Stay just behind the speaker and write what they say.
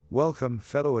Welcome,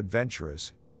 fellow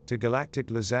adventurers, to Galactic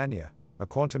Lasagna, a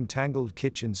quantum-tangled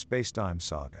kitchen SpaceTime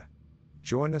Saga.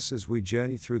 Join us as we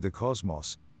journey through the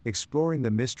cosmos, exploring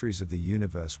the mysteries of the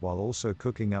universe while also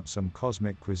cooking up some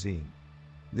cosmic cuisine.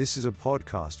 This is a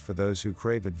podcast for those who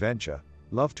crave adventure,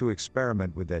 love to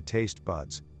experiment with their taste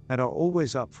buds, and are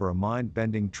always up for a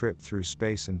mind-bending trip through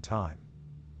space and time.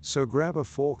 So grab a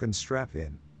fork and strap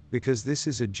in, because this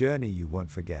is a journey you won't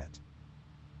forget.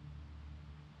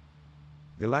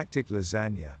 Galactic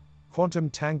Lasagna,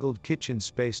 quantum-tangled kitchen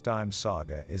SpaceTime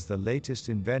Saga is the latest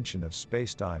invention of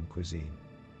SpaceTime cuisine.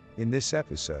 In this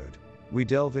episode, we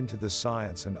delve into the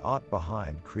science and art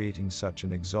behind creating such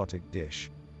an exotic dish.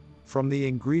 From the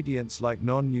ingredients like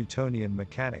non-Newtonian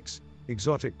mechanics,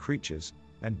 exotic creatures,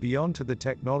 and beyond to the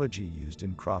technology used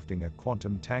in crafting a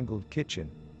quantum-tangled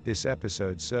kitchen, this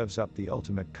episode serves up the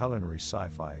ultimate culinary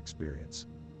sci-fi experience.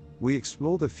 We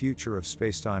explore the future of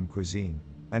SpaceTime cuisine,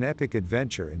 an epic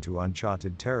adventure into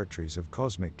uncharted territories of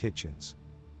cosmic kitchens.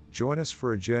 Join us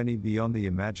for a journey beyond the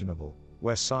imaginable,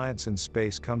 where science and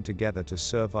space come together to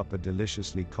serve up a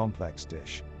deliciously complex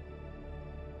dish.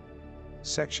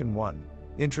 Section 1.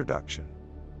 Introduction.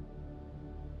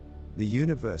 The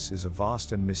universe is a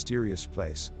vast and mysterious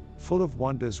place, full of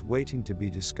wonders waiting to be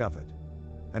discovered.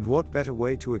 And what better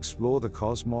way to explore the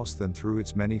cosmos than through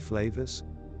its many flavors?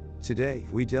 Today,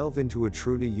 we delve into a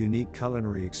truly unique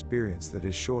culinary experience that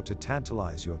is sure to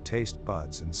tantalize your taste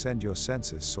buds and send your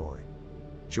senses soaring.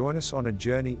 Join us on a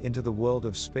journey into the world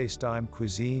of SpaceTime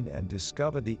cuisine and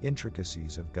discover the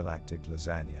intricacies of Galactic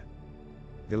Lasagna.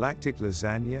 Galactic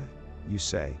Lasagna, you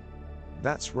say?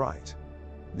 That's right.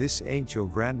 This ain't your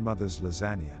grandmother's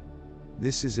lasagna.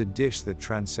 This is a dish that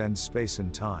transcends space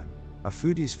and time, a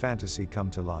foodie's fantasy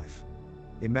come to life.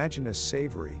 Imagine a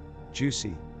savory,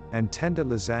 juicy, and tender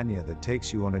lasagna that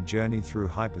takes you on a journey through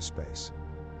hyperspace.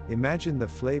 Imagine the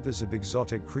flavors of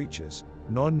exotic creatures,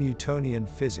 non-Newtonian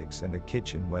physics, and a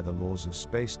kitchen where the laws of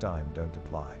space-time don't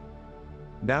apply.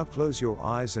 Now close your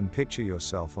eyes and picture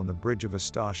yourself on the bridge of a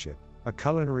starship, a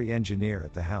culinary engineer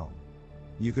at the helm.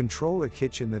 You control a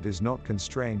kitchen that is not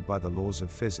constrained by the laws of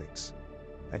physics.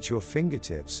 At your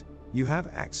fingertips, you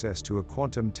have access to a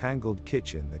quantum-tangled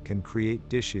kitchen that can create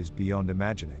dishes beyond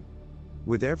imagining.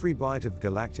 With every bite of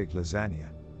Galactic Lasagna,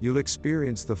 you'll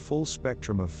experience the full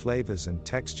spectrum of flavors and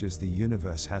textures the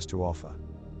universe has to offer.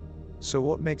 So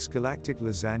what makes Galactic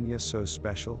Lasagna so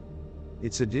special?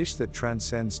 It's a dish that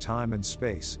transcends time and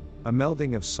space, a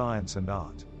melding of science and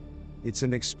art. It's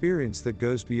an experience that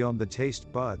goes beyond the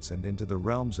taste buds and into the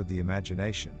realms of the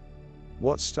imagination.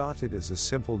 What started as a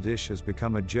simple dish has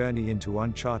become a journey into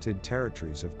uncharted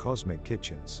territories of cosmic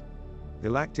kitchens.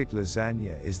 Galactic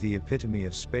Lasagna is the epitome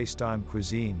of space-time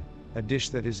cuisine, a dish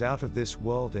that is out of this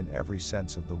world in every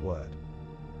sense of the word.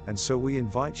 And so we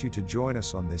invite you to join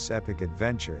us on this epic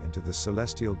adventure into the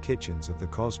celestial kitchens of the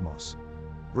cosmos.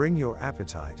 Bring your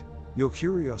appetite, your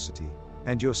curiosity,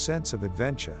 and your sense of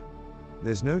adventure.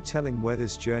 There's no telling where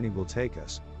this journey will take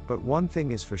us, but one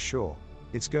thing is for sure,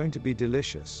 it's going to be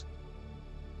delicious.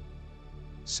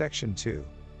 Section 2.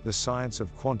 The science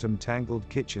of quantum-tangled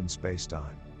kitchen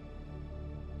space-time.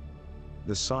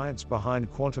 The science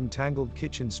behind quantum-tangled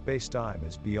kitchen spacetime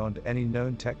is beyond any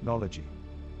known technology.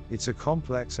 It's a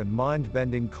complex and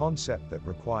mind-bending concept that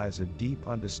requires a deep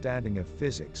understanding of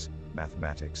physics,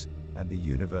 mathematics, and the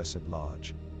universe at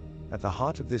large. At the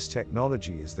heart of this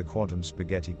technology is the quantum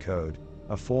spaghetti code,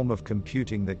 a form of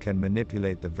computing that can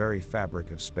manipulate the very fabric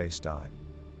of spacetime.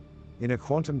 In a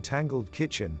quantum-tangled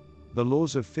kitchen, the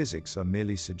laws of physics are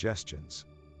merely suggestions.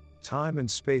 Time and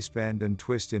space bend and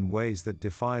twist in ways that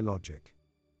defy logic.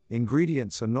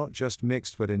 Ingredients are not just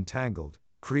mixed but entangled,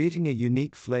 creating a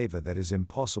unique flavor that is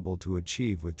impossible to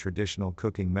achieve with traditional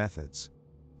cooking methods.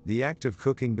 The act of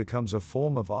cooking becomes a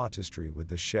form of artistry, with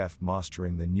the chef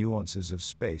mastering the nuances of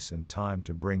space and time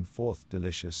to bring forth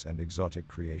delicious and exotic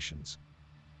creations.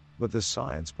 But the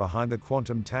science behind the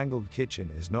quantum-tangled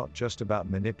kitchen is not just about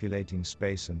manipulating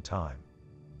space and time.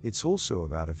 It's also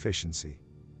about efficiency.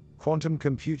 Quantum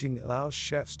computing allows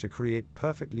chefs to create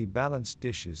perfectly balanced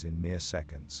dishes in mere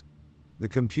seconds. The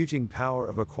computing power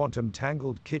of a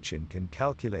quantum-tangled kitchen can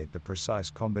calculate the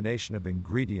precise combination of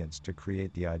ingredients to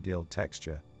create the ideal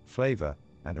texture, flavor,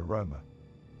 and aroma.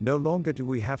 No longer do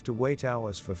we have to wait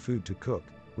hours for food to cook.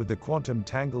 With the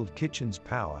quantum-tangled kitchen's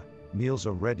power, meals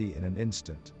are ready in an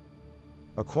instant.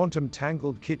 A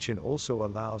quantum-tangled kitchen also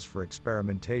allows for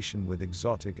experimentation with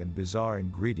exotic and bizarre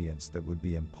ingredients that would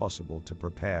be impossible to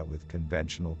prepare with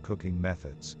conventional cooking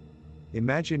methods.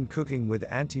 Imagine cooking with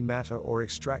antimatter or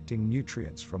extracting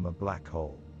nutrients from a black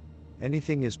hole.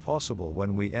 Anything is possible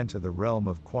when we enter the realm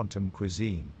of quantum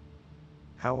cuisine.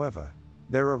 However,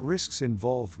 There are risks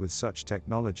involved with such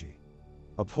technology.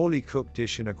 A poorly cooked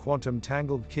dish in a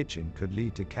quantum-tangled kitchen could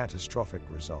lead to catastrophic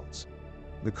results.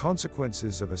 The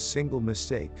consequences of a single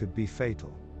mistake could be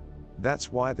fatal.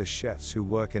 That's why the chefs who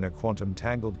work in a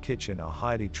quantum-tangled kitchen are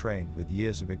highly trained with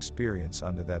years of experience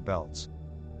under their belts.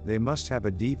 They must have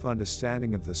a deep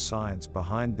understanding of the science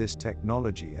behind this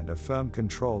technology and a firm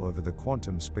control over the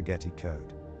quantum spaghetti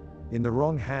code. In the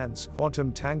wrong hands,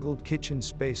 quantum-tangled kitchen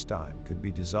spacetime could be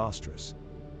disastrous.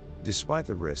 Despite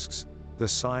the risks, the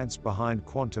science behind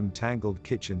quantum-tangled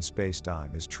kitchen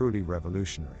spacetime is truly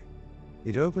revolutionary.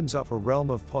 It opens up a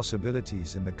realm of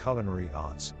possibilities in the culinary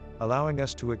arts, allowing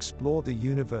us to explore the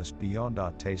universe beyond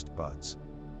our taste buds.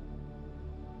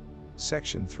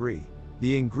 Section 3.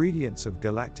 The ingredients of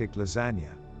Galactic Lasagna.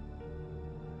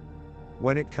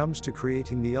 When it comes to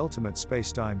creating the ultimate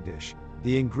spacetime dish,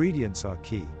 the ingredients are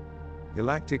key.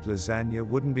 Galactic Lasagna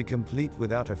wouldn't be complete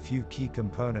without a few key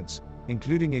components,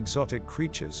 including exotic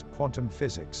creatures, quantum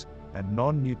physics, and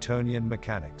non-Newtonian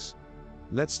mechanics.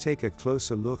 Let's take a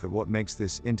closer look at what makes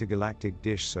this intergalactic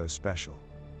dish so special.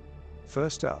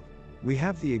 First up, we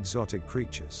have the exotic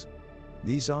creatures.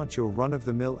 These aren't your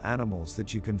run-of-the-mill animals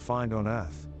that you can find on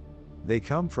Earth. They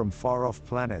come from far-off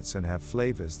planets and have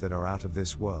flavors that are out of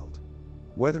this world.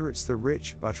 Whether it's the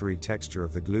rich, buttery texture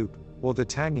of the gloop, or the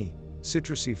tangy,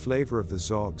 citrusy flavor of the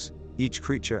zogs, each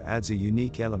creature adds a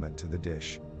unique element to the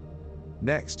dish.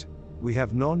 Next, we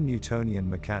have non-Newtonian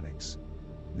mechanics.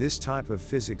 This type of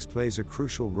physics plays a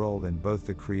crucial role in both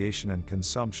the creation and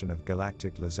consumption of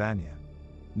galactic lasagna.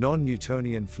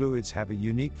 Non-Newtonian fluids have a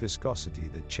unique viscosity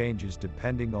that changes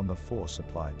depending on the force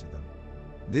applied to them.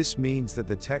 This means that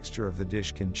the texture of the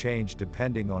dish can change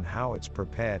depending on how it's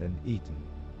prepared and eaten.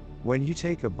 When you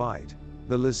take a bite,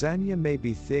 the lasagna may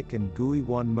be thick and gooey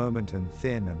one moment and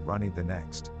thin and runny the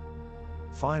next.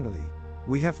 Finally,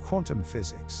 we have quantum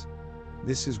physics.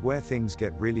 This is where things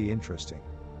get really interesting.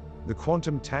 The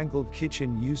quantum-tangled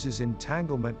kitchen uses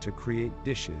entanglement to create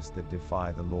dishes that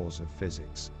defy the laws of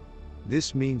physics.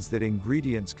 This means that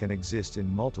ingredients can exist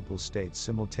in multiple states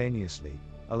simultaneously,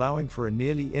 allowing for a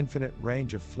nearly infinite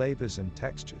range of flavors and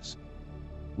textures.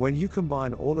 When you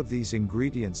combine all of these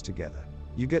ingredients together,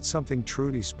 you get something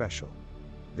truly special.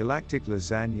 Galactic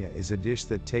Lasagna is a dish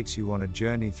that takes you on a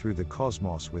journey through the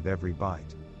cosmos with every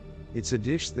bite. It's a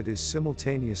dish that is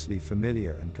simultaneously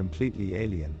familiar and completely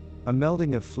alien, a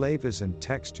melding of flavors and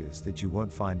textures that you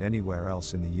won't find anywhere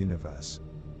else in the universe.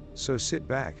 So sit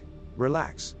back,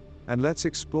 relax, and let's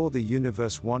explore the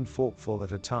universe one forkful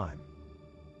at a time.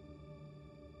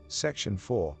 Section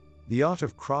 4. The art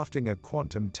of crafting a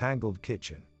quantum-tangled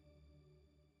kitchen.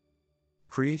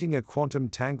 Creating a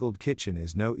quantum-tangled kitchen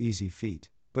is no easy feat,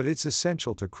 but it's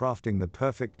essential to crafting the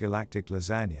perfect galactic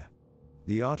lasagna.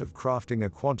 The art of crafting a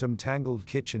quantum-tangled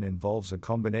kitchen involves a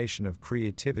combination of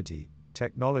creativity,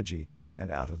 technology, and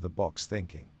out-of-the-box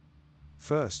thinking.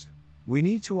 First, we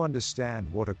need to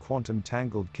understand what a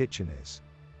quantum-tangled kitchen is.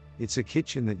 It's a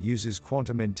kitchen that uses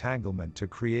quantum entanglement to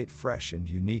create fresh and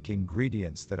unique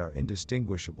ingredients that are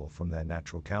indistinguishable from their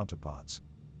natural counterparts.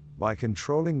 By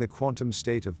controlling the quantum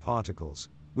state of particles,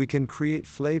 we can create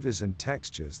flavors and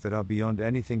textures that are beyond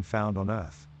anything found on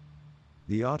Earth.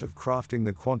 The art of crafting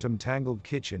the quantum-tangled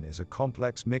kitchen is a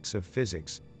complex mix of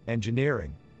physics,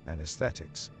 engineering, and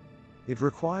aesthetics. It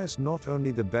requires not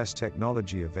only the best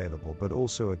technology available but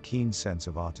also a keen sense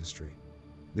of artistry.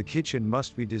 The kitchen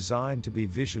must be designed to be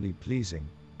visually pleasing,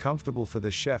 comfortable for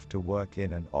the chef to work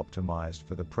in and optimized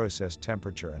for the process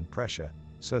temperature and pressure,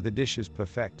 so the dish is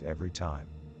perfect every time.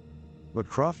 But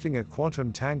crafting a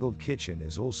quantum-tangled kitchen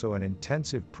is also an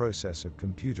intensive process of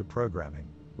computer programming,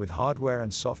 with hardware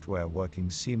and software working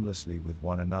seamlessly with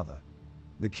one another.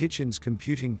 The kitchen's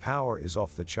computing power is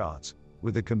off the charts,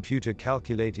 with the computer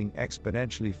calculating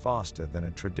exponentially faster than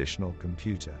a traditional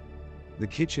computer. The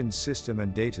kitchen's system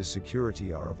and data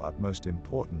security are of utmost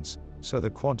importance, so the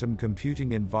quantum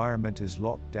computing environment is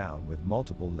locked down with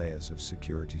multiple layers of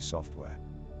security software.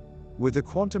 With the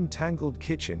quantum-tangled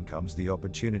kitchen comes the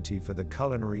opportunity for the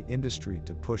culinary industry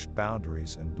to push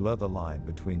boundaries and blur the line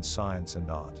between science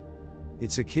and art.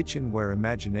 It's a kitchen where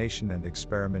imagination and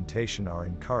experimentation are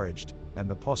encouraged, and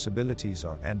the possibilities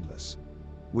are endless.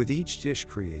 With each dish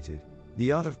created,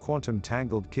 the art of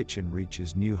quantum-tangled kitchen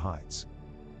reaches new heights.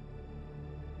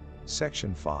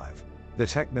 Section 5. The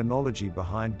technology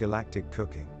behind galactic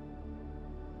cooking.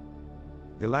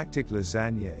 Galactic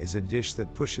lasagna is a dish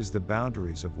that pushes the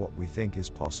boundaries of what we think is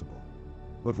possible.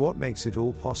 But what makes it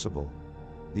all possible?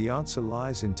 The answer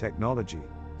lies in technology,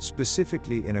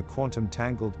 specifically in a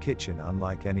quantum-tangled kitchen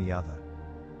unlike any other.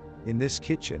 In this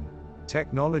kitchen,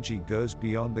 technology goes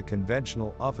beyond the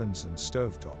conventional ovens and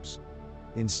stovetops.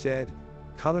 Instead,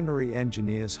 culinary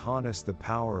engineers harness the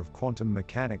power of quantum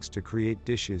mechanics to create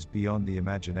dishes beyond the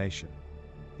imagination.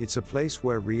 It's a place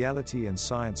where reality and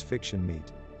science fiction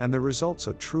meet, and the results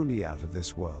are truly out of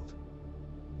this world.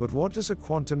 But what does a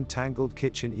quantum tangled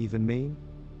kitchen even mean?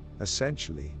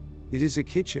 Essentially, it is a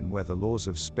kitchen where the laws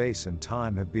of space and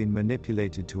time have been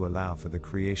manipulated to allow for the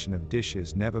creation of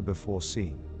dishes never before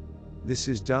seen. This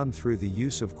is done through the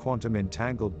use of quantum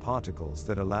entangled particles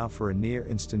that allow for a near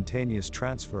instantaneous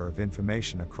transfer of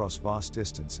information across vast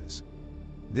distances.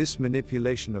 This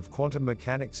manipulation of quantum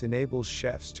mechanics enables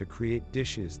chefs to create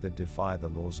dishes that defy the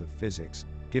laws of physics,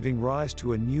 giving rise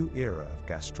to a new era of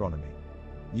gastronomy.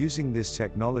 Using this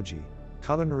technology,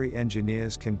 culinary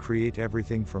engineers can create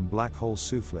everything from black hole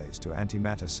soufflés to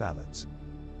antimatter salads.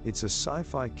 It's a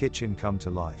sci-fi kitchen come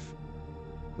to life.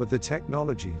 But the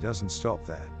technology doesn't stop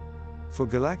there. For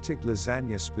Galactic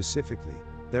Lasagna specifically,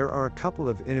 there are a couple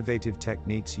of innovative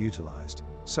techniques utilized,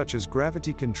 such as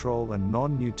gravity control and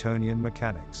non-Newtonian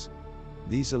mechanics.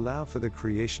 These allow for the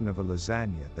creation of a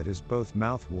lasagna that is both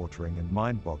mouth-watering and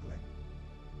mind-boggling.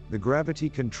 The gravity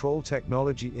control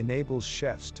technology enables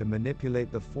chefs to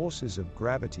manipulate the forces of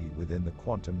gravity within the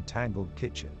quantum tangled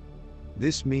kitchen.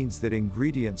 This means that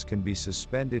ingredients can be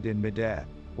suspended in midair,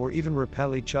 or even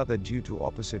repel each other due to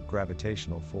opposite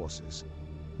gravitational forces.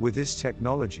 With this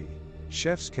technology,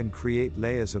 chefs can create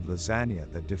layers of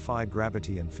lasagna that defy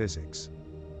gravity and physics.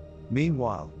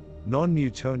 Meanwhile,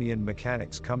 non-Newtonian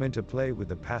mechanics come into play with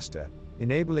the pasta,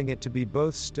 enabling it to be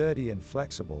both sturdy and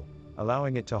flexible,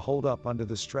 allowing it to hold up under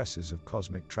the stresses of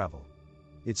cosmic travel.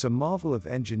 It's a marvel of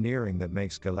engineering that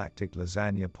makes Galactic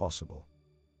Lasagna possible.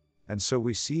 And so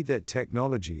we see that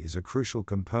technology is a crucial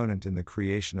component in the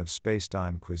creation of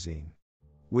space-time cuisine.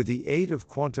 With the aid of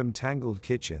quantum tangled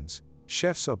kitchens,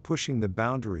 chefs are pushing the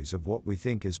boundaries of what we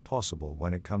think is possible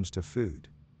when it comes to food.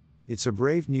 It's a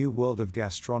brave new world of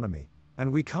gastronomy,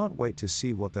 and we can't wait to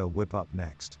see what they'll whip up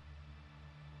next.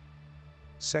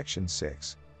 Section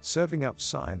 6. Serving up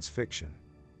science fiction.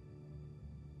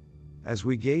 As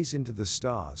we gaze into the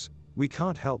stars, we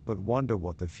can't help but wonder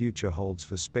what the future holds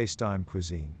for spacetime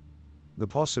cuisine. The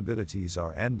possibilities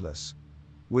are endless.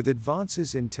 With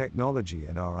advances in technology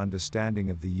and our understanding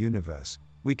of the universe,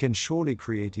 we can surely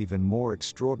create even more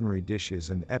extraordinary dishes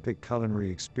and epic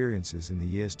culinary experiences in the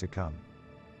years to come.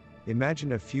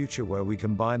 Imagine a future where we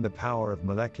combine the power of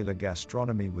molecular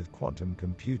gastronomy with quantum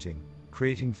computing,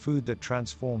 creating food that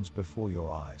transforms before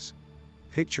your eyes.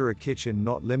 Picture a kitchen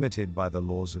not limited by the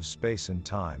laws of space and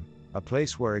time, a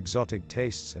place where exotic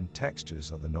tastes and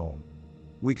textures are the norm.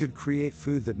 We could create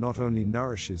food that not only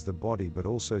nourishes the body but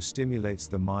also stimulates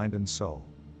the mind and soul.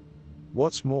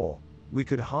 What's more, we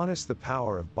could harness the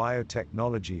power of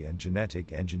biotechnology and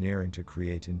genetic engineering to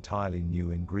create entirely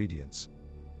new ingredients.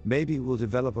 Maybe we'll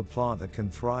develop a plant that can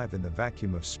thrive in the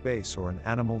vacuum of space or an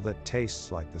animal that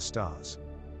tastes like the stars.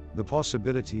 The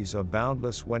possibilities are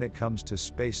boundless when it comes to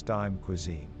space-time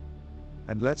cuisine.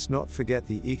 And let's not forget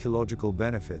the ecological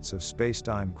benefits of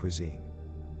space-time cuisine.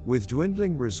 With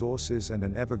dwindling resources and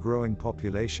an ever-growing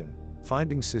population,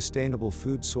 finding sustainable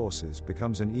food sources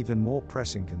becomes an even more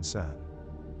pressing concern.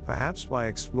 Perhaps by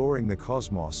exploring the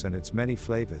cosmos and its many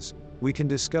flavors, we can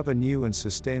discover new and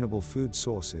sustainable food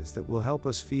sources that will help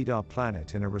us feed our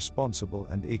planet in a responsible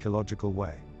and ecological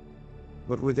way.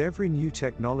 But with every new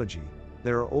technology,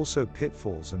 there are also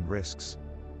pitfalls and risks.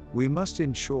 We must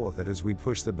ensure that as we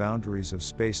push the boundaries of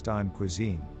space-time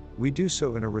cuisine, we do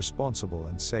so in a responsible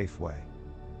and safe way.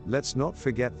 Let's not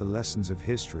forget the lessons of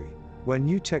history, where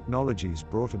new technologies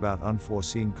brought about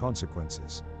unforeseen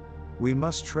consequences. We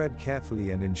must tread carefully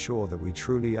and ensure that we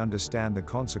truly understand the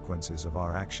consequences of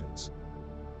our actions.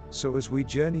 So as we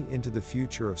journey into the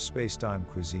future of space-time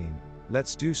cuisine,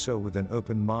 let's do so with an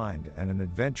open mind and an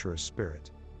adventurous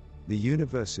spirit. The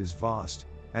universe is vast,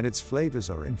 and its flavors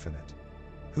are infinite.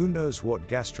 Who knows what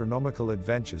gastronomical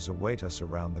adventures await us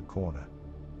around the corner?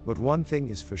 But one thing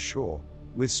is for sure,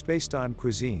 with spacetime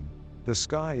cuisine, the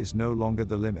sky is no longer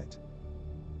the limit.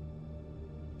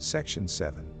 Section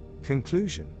 7.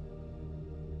 Conclusion.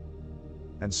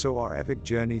 And so our epic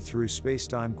journey through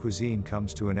spacetime cuisine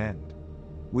comes to an end.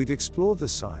 We've explored the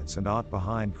science and art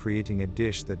behind creating a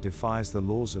dish that defies the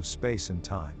laws of space and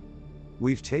time.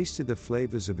 We've tasted the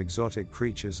flavors of exotic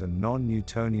creatures and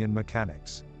non-Newtonian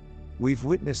mechanics. We've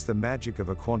witnessed the magic of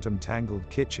a quantum-tangled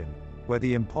kitchen, where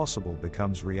the impossible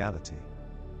becomes reality.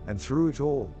 And through it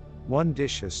all, one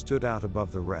dish has stood out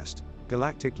above the rest: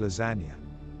 Galactic Lasagna.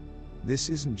 This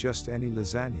isn't just any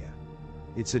lasagna.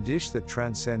 It's a dish that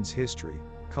transcends history,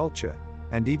 culture,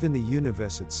 and even the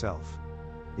universe itself.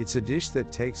 It's a dish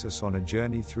that takes us on a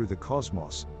journey through the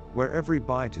cosmos, where every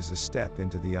bite is a step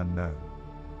into the unknown.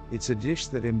 It's a dish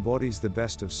that embodies the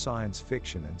best of science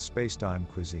fiction and spacetime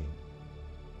cuisine.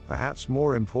 Perhaps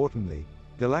more importantly,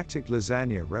 Galactic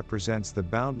Lasagna represents the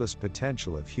boundless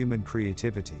potential of human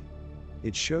creativity.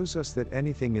 It shows us that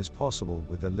anything is possible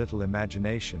with a little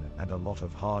imagination and a lot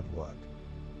of hard work.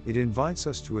 It invites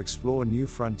us to explore new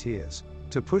frontiers,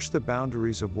 to push the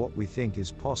boundaries of what we think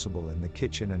is possible in the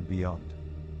kitchen and beyond.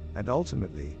 And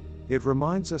ultimately, it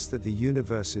reminds us that the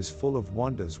universe is full of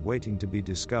wonders waiting to be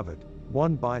discovered,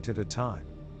 one bite at a time.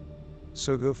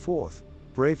 So go forth,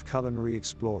 brave culinary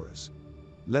explorers.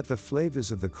 Let the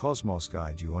flavors of the cosmos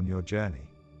guide you on your journey.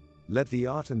 Let the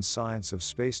art and science of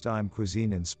spacetime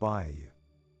cuisine inspire you.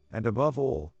 And above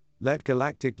all, let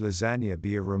Galactic Lasagna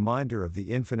be a reminder of the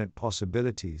infinite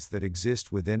possibilities that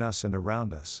exist within us and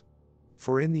around us.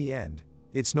 For in the end,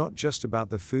 it's not just about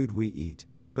the food we eat,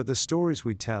 but the stories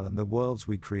we tell and the worlds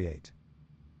we create.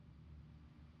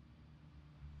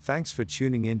 Thanks for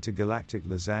tuning in to Galactic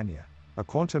Lasagna, a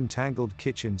quantum tangled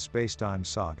kitchen spacetime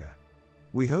saga.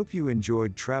 We hope you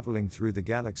enjoyed traveling through the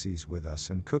galaxies with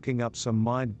us and cooking up some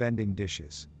mind-bending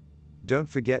dishes. Don't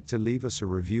forget to leave us a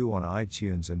review on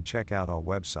iTunes and check out our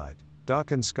website,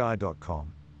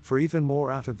 darkandsky.com, for even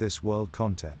more out-of-this-world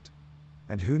content.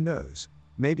 And who knows,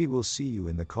 maybe we'll see you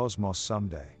in the cosmos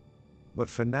someday. But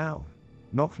for now,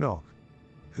 knock knock.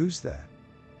 Who's there?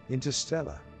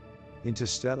 Interstellar.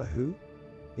 Interstellar who?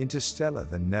 Interstellar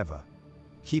than never.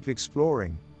 Keep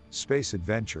exploring, space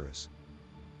adventurers.